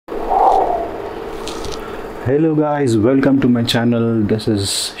Hello guys, welcome to my channel. This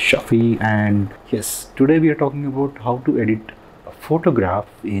is Shafi, and yes, today we are talking about how to edit a photograph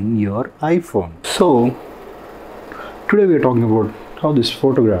in your iPhone. So today we are talking about how this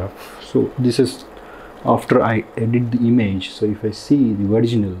photograph. So this is after I edit the image. So if I see the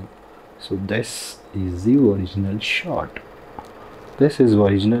original, so this is the original shot. This is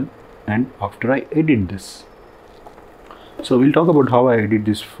original, and after I edit this. So we'll talk about how I edit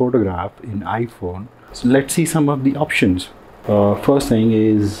this photograph in iPhone. So let's see some of the options. First thing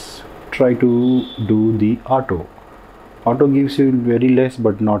is try to do the auto. Auto gives you very less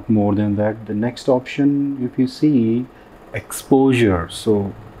but not more than that. The next option, if you see, exposure.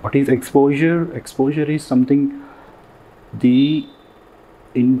 So what is exposure? Exposure is something the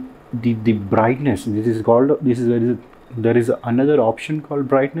the brightness. This is called there is another option called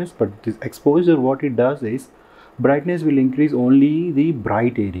brightness, but this exposure, what it does is brightness will increase only the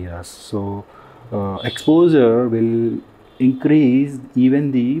bright areas. So exposure will increase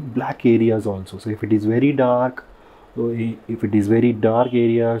even the black areas also. So if it is very dark, so if it is very dark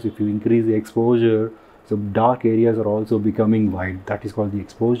areas, if you increase the exposure, so dark areas are also becoming white. That is called the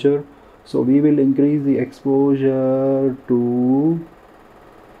exposure. So we will increase the exposure to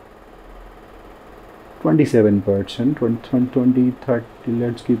 27%, 20, 30,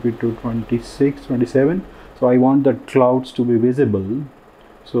 let's keep it to 26, 27. So I want the clouds to be visible.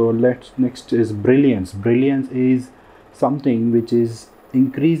 So next is brilliance. Brilliance is something which is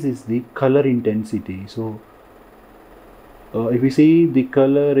increases the color intensity. So if you see the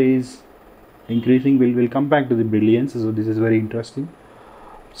color is increasing, we'll come back to the brilliance. So this is very interesting.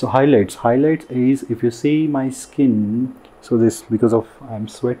 So highlights is, if you see my skin, so this, because of I'm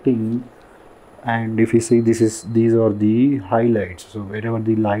sweating, and if you see, these are the highlights. So wherever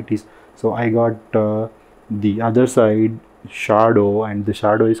the light is, so I got the other side shadow, and the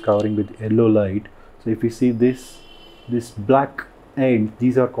shadow is covering with yellow light. So if you see this black end,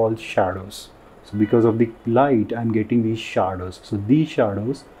 these are called shadows. So because of the light, I'm getting these shadows. So these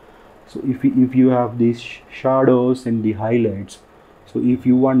shadows, so if you have these shadows and the highlights, so if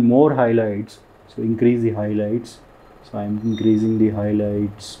you want more highlights, so increase the highlights. So I'm increasing the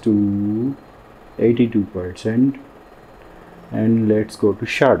highlights to 82%, and let's go to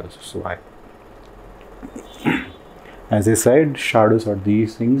shadows. So as I said, shadows are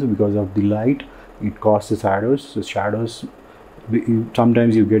these things. Because of the light, it causes shadows. So shadows,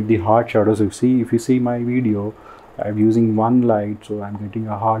 sometimes you get the hard shadows. If you see my video, I'm using one light, so I'm getting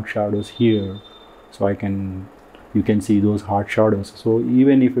a hard shadows here. So you can see those hard shadows. So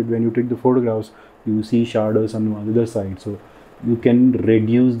even if when you take the photographs, you see shadows on the other side, so you can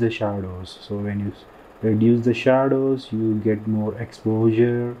reduce the shadows. So when you reduce the shadows, you get more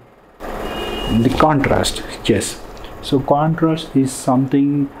exposure. The contrast, yes. So contrast is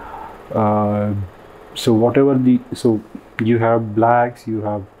something, so whatever so you have blacks, you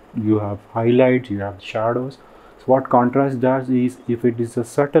have highlights, you have shadows. So what contrast does is, if it is a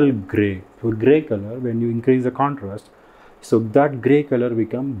subtle gray or gray color, when you increase the contrast, so that gray color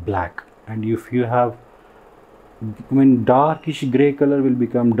become black. And if you have, darkish gray color will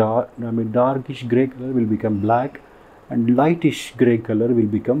become darkish gray color will become black, and lightish gray color will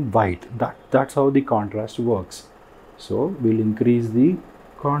become white. That's how the contrast works. So we'll increase the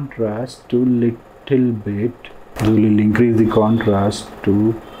contrast to little bit. So we'll increase the contrast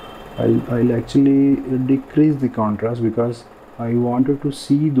to, I'll actually decrease the contrast because I wanted to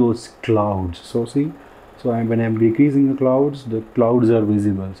see those clouds. So see, so when I'm decreasing the clouds are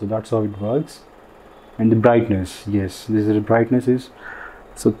visible. So that's how it works. And the brightness, yes, this is brightness is,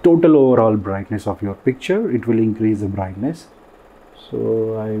 so total overall brightness of your picture, it will increase the brightness.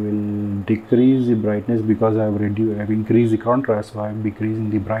 So I will decrease the brightness because I've increased the contrast, so I'm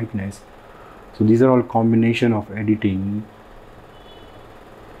decreasing the brightness. So these are all combination of editing.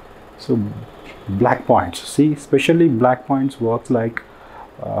 So black points, see, especially black points works like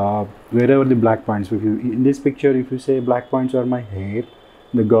wherever the black points, if you in this picture, if you say black points are my hair,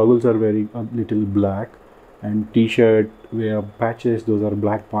 the goggles are very little black, and t-shirt where patches, those are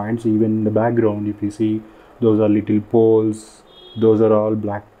black points. Even in the background, if you see, those are little poles, those are all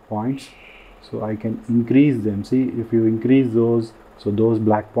black points. So I can increase them. See, if you increase those, so those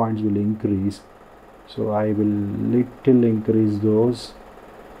black points will increase. So I will little increase those.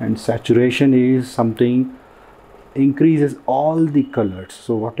 And saturation is something increases all the colors.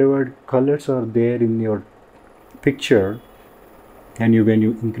 So whatever colors are there in your picture, and when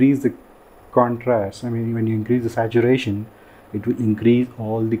you increase the contrast, when you increase the saturation, it will increase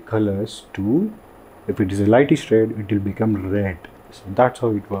all the colors to, if it is a lightish red, it will become red. So that's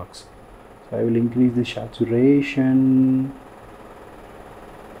how it works. So I will increase the saturation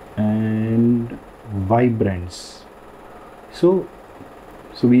and vibrance. So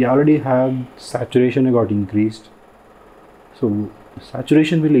we already have saturation got increased. So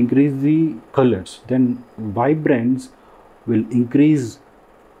saturation will increase the colors, then vibrance will increase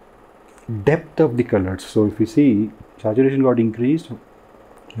depth of the colors. So if you see, saturation got increased.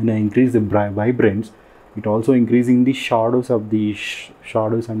 When I increase the vibrance, it also increasing the shadows of the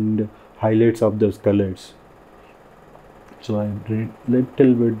shadows and highlights of those colors. So I read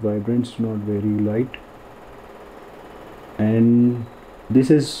little bit vibrance, not very light. And this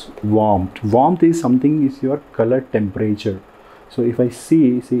is warmth. Warmth is something is your color temperature. So if I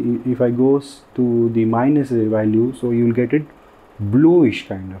see if I goes to the minus value, so you will get it bluish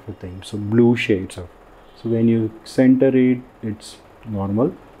kind of a thing. So blue shades of. So when you center it, it's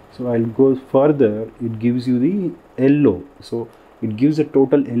normal. So I'll go further. It gives you the yellow. So it gives a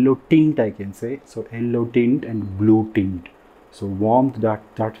total yellow tint, I can say. So yellow tint and blue tint. So warmth,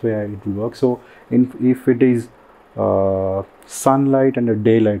 that's where it will work. So if it is sunlight and a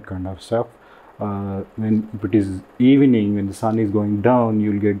daylight kind of stuff, when if it is evening, when the sun is going down,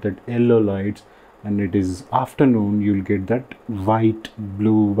 you'll get that yellow lights, and it is afternoon, you'll get that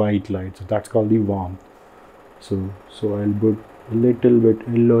blue white light. So that's called the warmth. So I'll put a little bit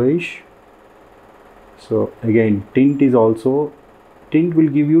yellowish. So again, tint will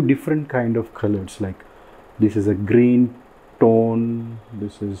give you different kind of colors. Like this is a green tone,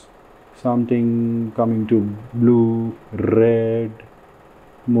 this is something coming to blue, red,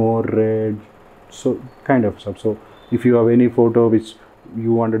 more red, so kind of stuff. So if you have any photo which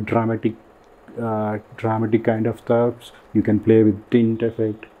you want a dramatic kind of stuff, you can play with tint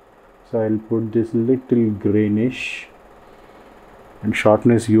effect. So I'll put this little greenish. And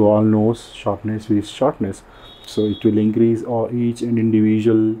sharpness, you all know sharpness is sharpness. So it will increase each and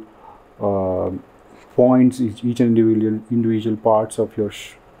individual points, each and individual parts of your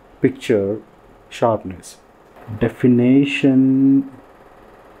picture sharpness. Definition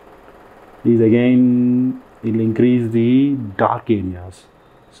is again, it will increase the dark areas.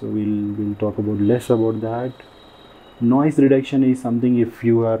 So we'll talk about less about that. Noise reduction is something, if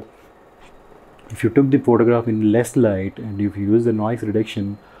you took the photograph in less light and if you use the noise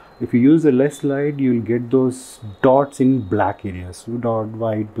reduction, if you use the less light, you will get those dots in black areas,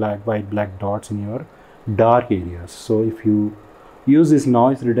 white black dots in your dark areas. So if you use this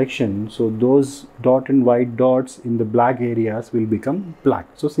noise reduction, so those dot and white dots in the black areas will become black,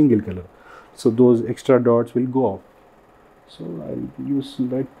 so single color. So those extra dots will go off. So I'll use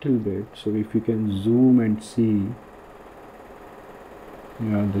little bit. So if you can zoom and see,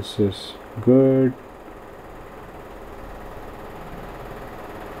 yeah, this is good.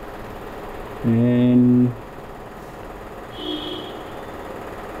 And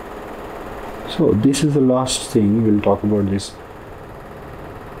so this is the last thing we'll talk about, this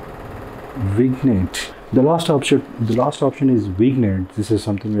vignette. The last option is vignette. This is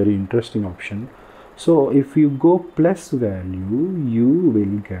something very interesting option. So if you go plus value, you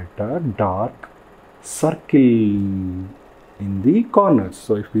will get a dark circle in the corners.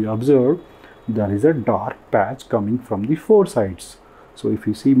 So if we observe, there is a dark patch coming from the four sides. So if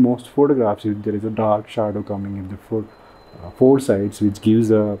you see most photographs, there is a dark shadow coming in the four sides, which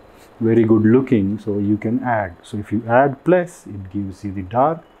gives a very good looking. So you can add. So if you add plus, it gives you the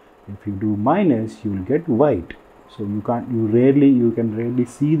dark. If you do minus, you will get white. So you can rarely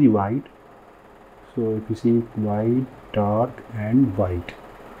see the white. So if you see white, dark and white.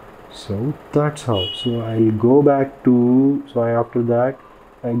 So that's how. So I'll go back to, after that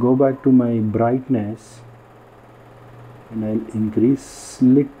I go back to my brightness and I'll increase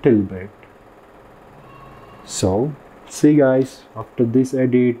little bit. So see guys, after this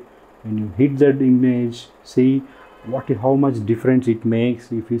edit, when you hit that image, see how much difference it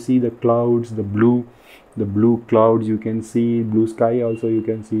makes. If you see the clouds, the blue clouds, you can see blue sky also, you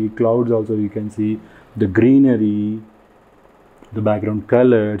can see clouds also, you can see the greenery, the background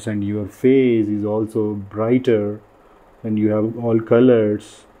colors, and your face is also brighter and you have all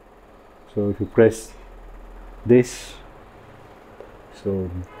colors. So if you press this,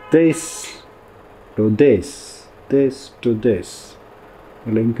 so this to this to this,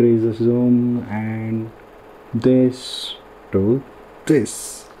 will increase the zoom, and this to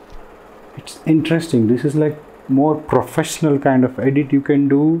this. It's interesting. This is like more professional kind of edit you can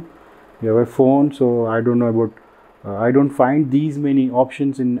do. You have a phone, so I don't know about I don't find these many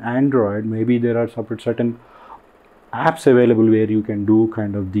options in Android. Maybe there are certain apps available where you can do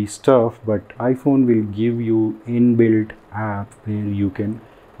kind of these stuff, but iPhone will give you inbuilt app where you can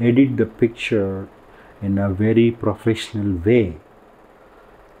edit the picture in a very professional way.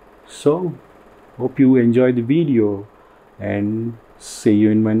 So hope you enjoy the video and See you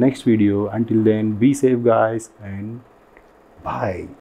in my next video. Until then, be safe guys, and bye.